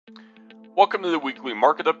Welcome to the weekly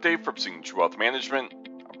market update from Signature Wealth Management.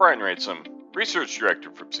 I'm Brian Ransom, Research Director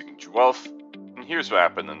from Signature Wealth, and here's what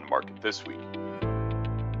happened in the market this week.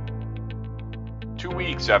 2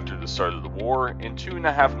 weeks after the start of the war and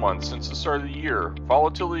 2.5 months since the start of the year,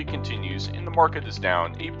 volatility continues and the market is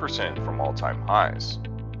down 8% from all-time highs.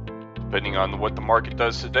 Depending on what the market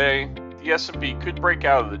does today, the S&P could break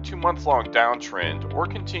out of the 2-month-long downtrend or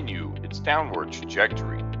continue its downward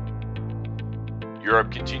trajectory.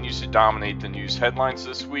 Europe continues to dominate the news headlines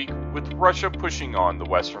this week, with Russia pushing on the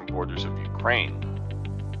western borders of Ukraine.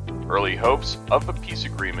 Early hopes of a peace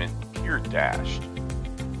agreement appear dashed.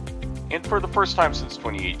 And for the first time since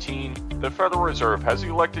 2018, the Federal Reserve has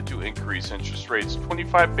elected to increase interest rates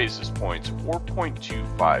 25 basis points or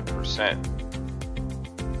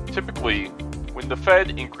 0.25%. Typically, when the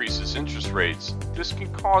Fed increases interest rates, this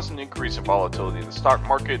can cause an increase in volatility in the stock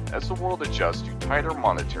market as the world adjusts to tighter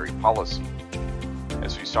monetary policy.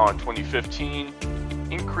 As we saw in 2015,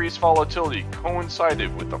 increased volatility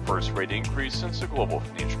coincided with the first rate increase since the global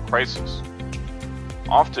financial crisis.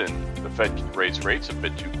 Often, the Fed can raise rates a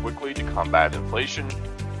bit too quickly to combat inflation,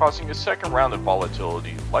 causing a second round of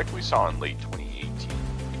volatility like we saw in late 2018.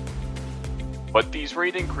 But these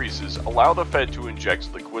rate increases allow the Fed to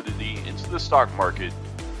inject liquidity into the stock market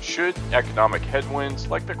should economic headwinds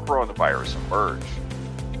like the coronavirus emerge.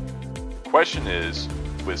 The question is,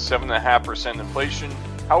 with 7.5% inflation,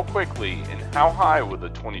 how quickly and how high will the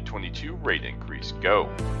 2022 rate increase go?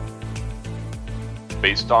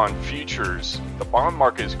 Based on futures, the bond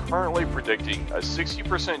market is currently predicting a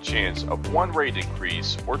 60% chance of one rate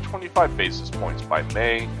increase or 25 basis points by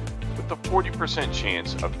May, with a 40%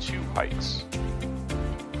 chance of 2 hikes.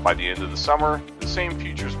 By the end of the summer, the same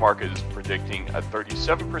futures market is predicting a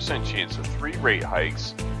 37% chance of 3 rate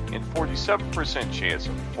hikes and 47% chance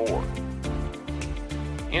of 4.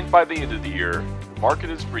 And by the end of the year, the market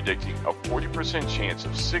is predicting a 40% chance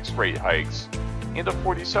of 6 rate hikes and a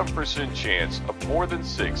 47% chance of more than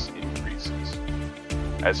 6 increases.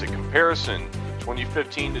 As a comparison, the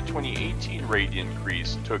 2015 to 2018 rate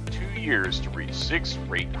increase took 2 years to reach 6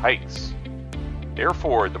 rate hikes.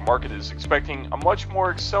 Therefore, the market is expecting a much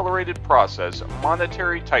more accelerated process of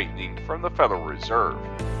monetary tightening from the Federal Reserve.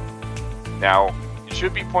 Now, it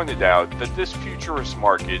should be pointed out that this futurist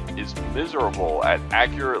market is miserable at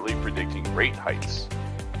accurately predicting rate hikes.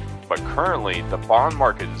 But currently, the bond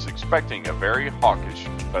market is expecting a very hawkish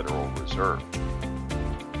Federal Reserve.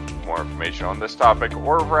 For more information on this topic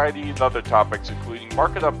or a variety of other topics including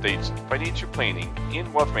market updates, financial planning,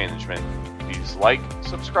 and wealth management, please like,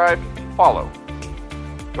 subscribe, and follow.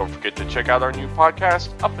 Don't forget to check out our new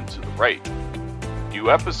podcast, Up and to the Right. New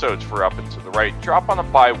episodes for Up and to the Right drop on a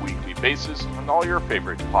bi-weekly basis on all your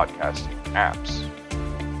favorite podcasting apps.